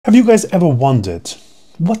Have you guys ever wondered,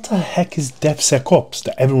 what the heck is DevSecOps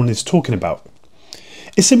that everyone is talking about?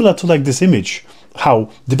 It's similar to like this image,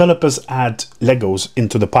 how developers add Legos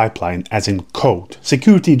into the pipeline as in code.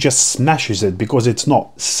 Security just smashes it because it's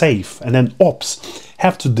not safe, and then ops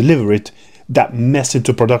have to deliver that mess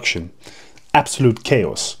into production. Absolute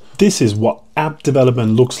chaos. This is what app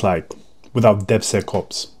development looks like without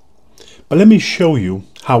DevSecOps. But let me show you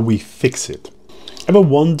how we fix it. Ever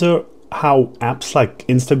wonder how apps like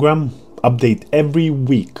Instagram update every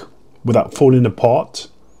week without falling apart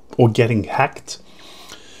or getting hacked?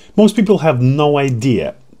 Most people have no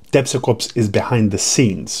idea DevSecOps is behind the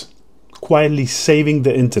scenes, quietly saving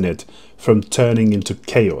the internet from turning into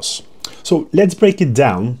chaos. So let's break it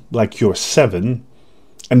down like you're 7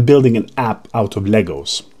 and building an app out of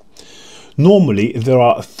Legos. Normally, there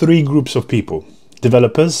are 3 groups of people: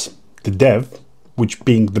 developers, the dev, which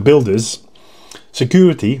being the builders;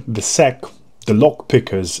 security, the sec, the lock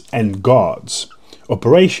pickers and guards;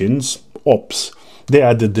 operations, ops, they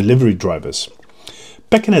are the delivery drivers.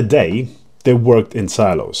 Back in the day, they worked in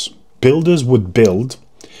silos. Builders would build,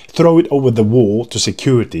 throw it over the wall to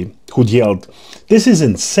security, who'd yelled, "This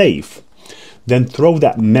isn't safe," then throw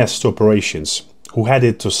that mess to operations, who had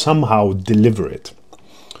it to somehow deliver it.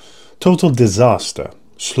 Total disaster,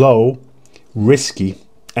 slow, risky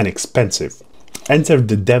and expensive. Enter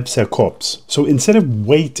the DevSecOps. So instead of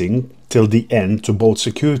waiting till the end to bolt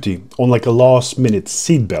security on like a last-minute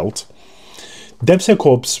seatbelt,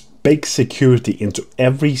 DevSecOps bakes security into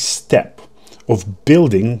every step of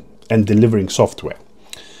building and delivering software.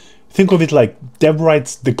 Think of it like dev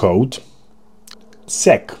writes the code,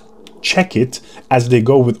 sec check it as they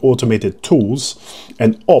go with automated tools,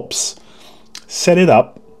 and ops set it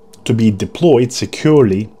up to be deployed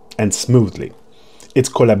securely and smoothly. It's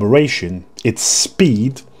collaboration, it's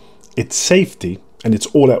speed, it's safety, and it's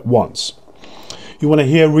all at once. You want to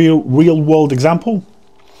hear a real world example?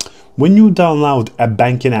 When you download a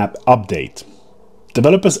banking app update,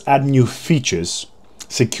 developers add new features,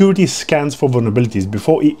 security scans for vulnerabilities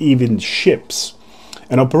before it even ships,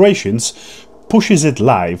 and operations pushes it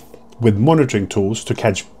live with monitoring tools to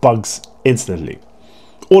catch bugs instantly.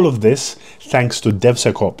 All of this thanks to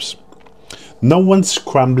DevSecOps. No one's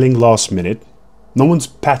scrambling last minute, no one's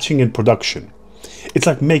patching in production. It's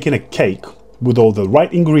like making a cake with all the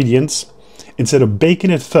right ingredients instead of baking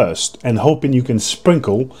it first and hoping you can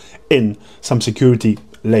sprinkle in some security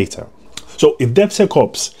later. So if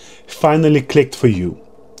DevSecOps finally clicked for you,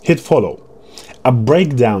 hit follow. I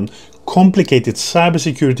break down complicated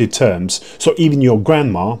cybersecurity terms so even your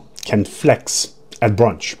grandma can flex at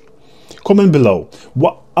brunch. Comment below,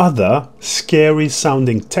 what other scary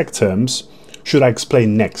sounding tech terms should I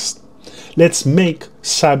explain next? Let's make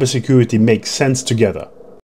cybersecurity make sense together.